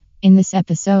In this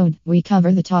episode, we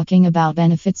cover the talking about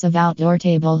benefits of outdoor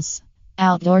tables.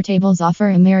 Outdoor tables offer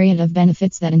a myriad of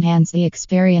benefits that enhance the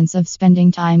experience of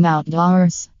spending time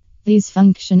outdoors. These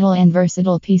functional and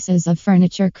versatile pieces of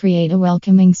furniture create a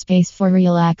welcoming space for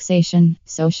relaxation,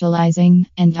 socializing,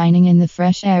 and dining in the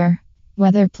fresh air.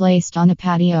 Whether placed on a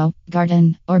patio,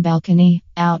 garden, or balcony,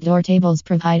 outdoor tables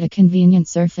provide a convenient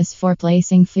surface for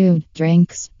placing food,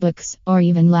 drinks, books, or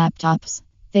even laptops.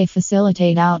 They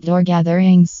facilitate outdoor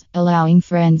gatherings, allowing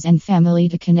friends and family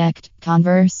to connect,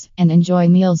 converse, and enjoy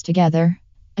meals together.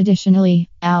 Additionally,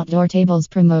 outdoor tables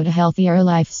promote a healthier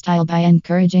lifestyle by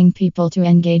encouraging people to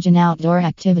engage in outdoor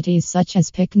activities such as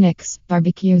picnics,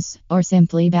 barbecues, or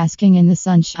simply basking in the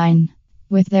sunshine.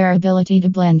 With their ability to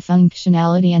blend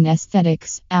functionality and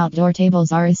aesthetics, outdoor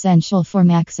tables are essential for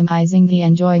maximizing the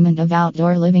enjoyment of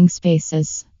outdoor living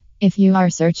spaces. If you are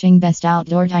searching best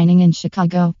outdoor dining in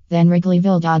Chicago, then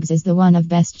Wrigleyville Dogs is the one of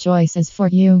best choices for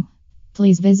you.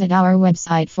 Please visit our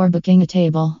website for booking a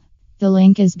table. The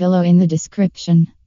link is below in the description.